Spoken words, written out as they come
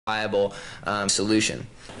viable solution.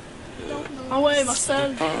 Ah ouais,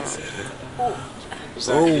 Marcel. Is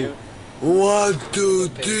that you? 1, 2,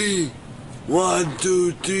 3. 1,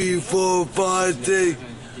 2, 3, 4, 5, 6.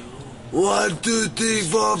 1, 2, 3,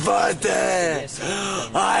 4, 5, 6.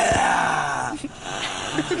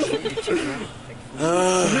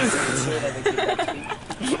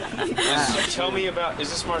 Tell me about, is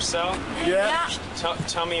this Marcel? Yeah.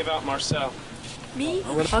 Tell me about Marcel. Me?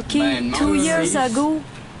 Okay, 2 years ago,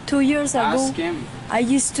 I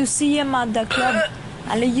used to see him at the club,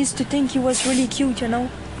 and I used to think he was really cute, you know.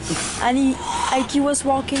 And he was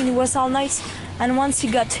walking, he was all nice, and once he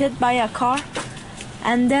got hit by a car,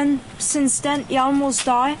 and then since then he almost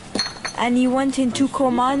died, and he went into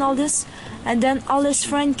coma and all this, and then all his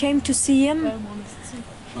friends came to see him,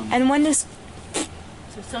 and when his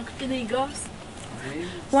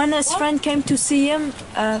friend came to see him,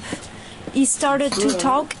 he started to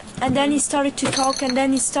talk, and then he started to talk, and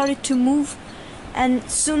then he started to move, and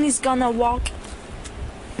soon he's gonna walk.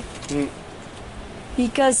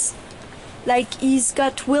 Because, like, he's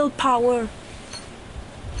got willpower.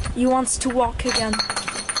 He wants to walk again.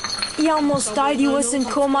 He almost died, he was in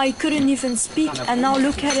coma, he couldn't even speak, and now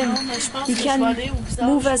look at him. He can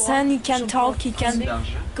move his hand, he can talk, he can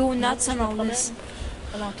go nuts and all this.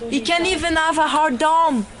 He can even have a hard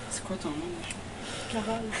dome.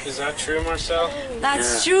 Is that true, Marcel?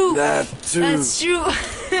 That's true. That's true. That's true.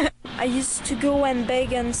 I used to go and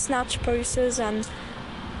beg and snatch purses and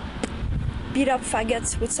beat up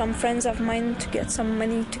faggots with some friends of mine to get some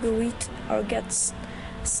money to go eat or get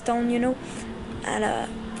stoned, you know. And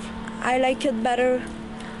I like it better.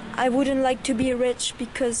 I wouldn't like to be rich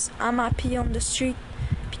because I'm happy on the street.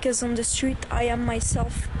 Because on the street I am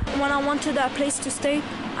myself. When I wanted a place to stay,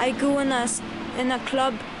 I go in a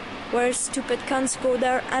club where stupid cunts go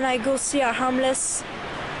there, and I go see a homeless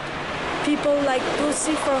people, like go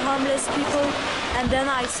see for homeless people, and then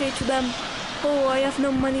I say to them, oh, I have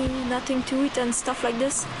no money, nothing to eat and stuff like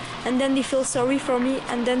this, and then they feel sorry for me,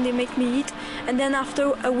 and then they make me eat, and then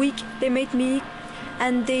after a week they make me eat,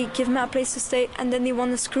 and they give me a place to stay, and then they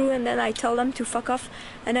want to screw, and then I tell them to fuck off,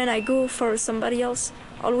 and then I go for somebody else.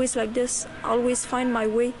 Always like this, always find my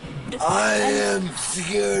way. I am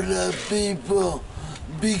scared of people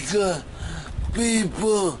because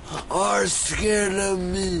people are scared of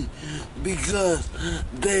me because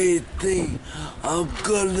they think I'm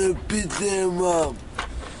gonna beat them up.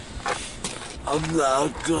 I'm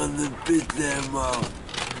not gonna beat them up.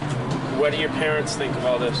 What do your parents think of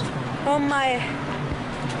all this? Oh my,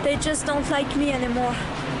 they just don't like me anymore.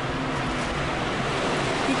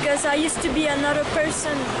 Because I used to be another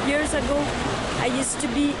person years ago. I used to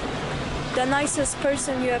be the nicest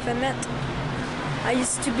person you ever met. I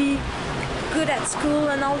used to be good at school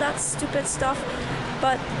and all that stupid stuff.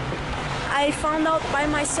 But I found out by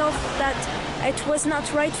myself that it was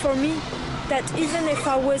not right for me. That even if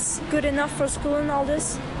I was good enough for school and all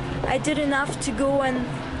this, I didn't have to go and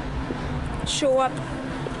show up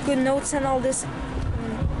good notes and all this.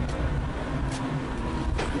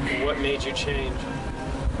 What made you change?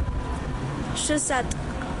 It's just that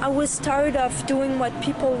I was tired of doing what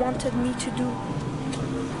people wanted me to do.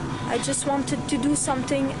 I just wanted to do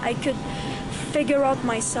something I could figure out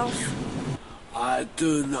myself. I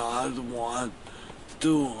do not want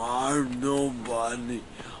to harm nobody.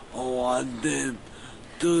 I want them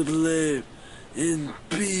to live in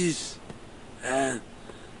peace and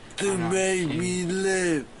to make me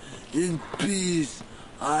live in peace.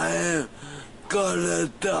 I am gonna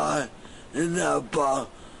die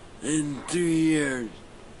in 2 years.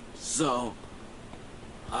 So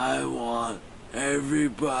I want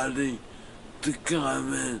everybody to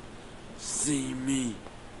come and see me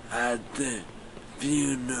at the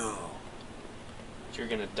funeral. You're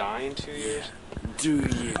gonna die in 2 years? 2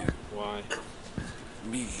 years. Why?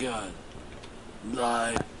 Because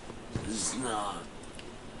life is not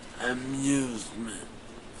amusement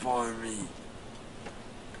for me.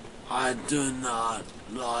 I do not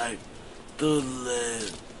like to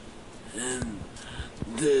live in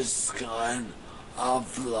this kind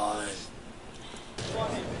of life.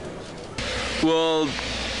 Well,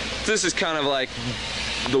 this is kind of like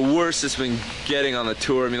the worst it's been getting on the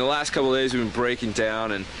tour. I mean, the last couple of days we've been breaking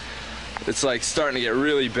down, and it's like starting to get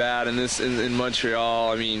really bad in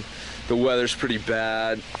Montreal. I mean, the weather's pretty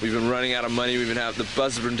bad. We've been running out of money. We've been having the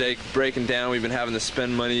bus has been breaking down. We've been having to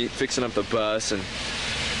spend money fixing up the bus, and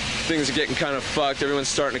things are getting kind of fucked. Everyone's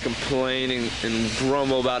starting to complain and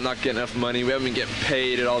grumble about not getting enough money. We haven't been getting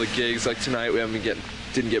paid at all the gigs. Like tonight, we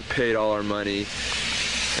didn't get paid all our money.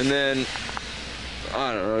 And then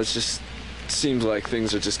I don't know. It seems like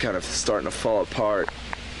things are just kind of starting to fall apart.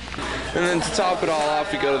 And then to top it all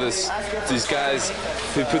off, we go to these guys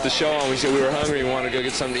who put the show on. We said we were hungry, we wanted to go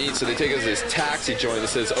get something to eat, so they take us to this taxi joint that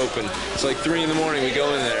says open. It's like 3 in the morning, we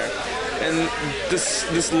go in there. And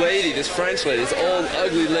this lady, this French lady, this old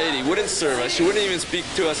ugly lady, wouldn't serve us. She wouldn't even speak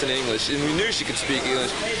to us in English. And we knew she could speak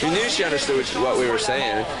English. We knew she understood what we were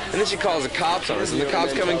saying. And then she calls the cops on us, and the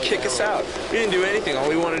cops come and kick us out. We didn't do anything. All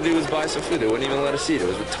we wanted to do was buy some food. They wouldn't even let us eat. It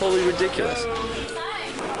was totally ridiculous.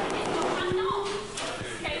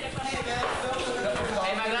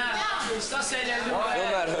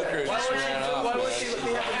 That hooker just ran off.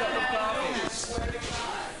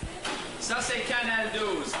 Ça c'est Canal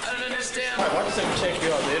 12. I don't understand. Why don't they check you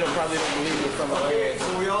out? They probably don't believe you from up here.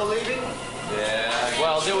 So we all leaving? Yeah.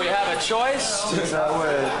 Well, do we have a choice?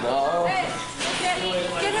 No. Hey,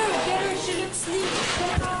 get her, she looks sleepy.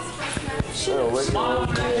 Smile on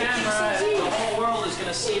the camera, the whole world is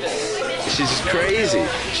gonna see this. She's crazy.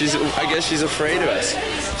 I guess she's afraid of us.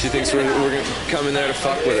 She thinks we're gonna come in there to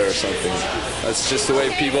fuck with her or something. That's just the way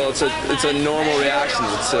people. It's a normal reaction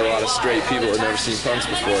to a lot of straight people who've never seen punks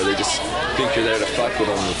before. They just think you're there to fuck with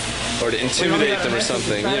them or to intimidate them or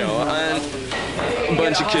something, you know. And a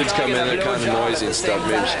bunch of kids come in, they're kind of noisy and stuff.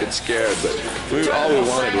 Maybe she gets scared, but all we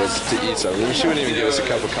wanted was to eat something. She wouldn't even give us a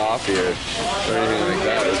cup of coffee or anything like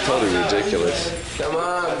that. It was totally ridiculous. Come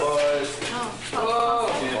on, boys. Oh,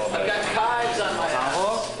 I've got knives on my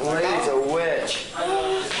house. Lady's a witch.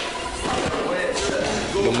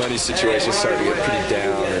 The money situation is starting to get pretty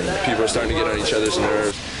down, and people are starting to get on each other's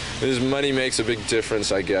nerves. Because money makes a big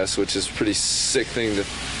difference, I guess, which is a pretty sick thing to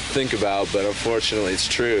think about, but unfortunately it's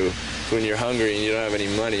true. When you're hungry and you don't have any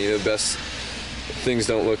money, the best things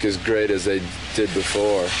don't look as great as they did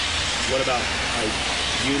before. What about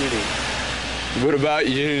unity? What about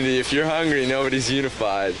unity? If you're hungry, nobody's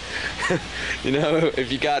unified. You know,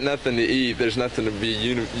 if you got nothing to eat, there's nothing to be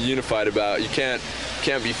unified about. You can't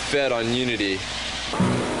be fed on unity.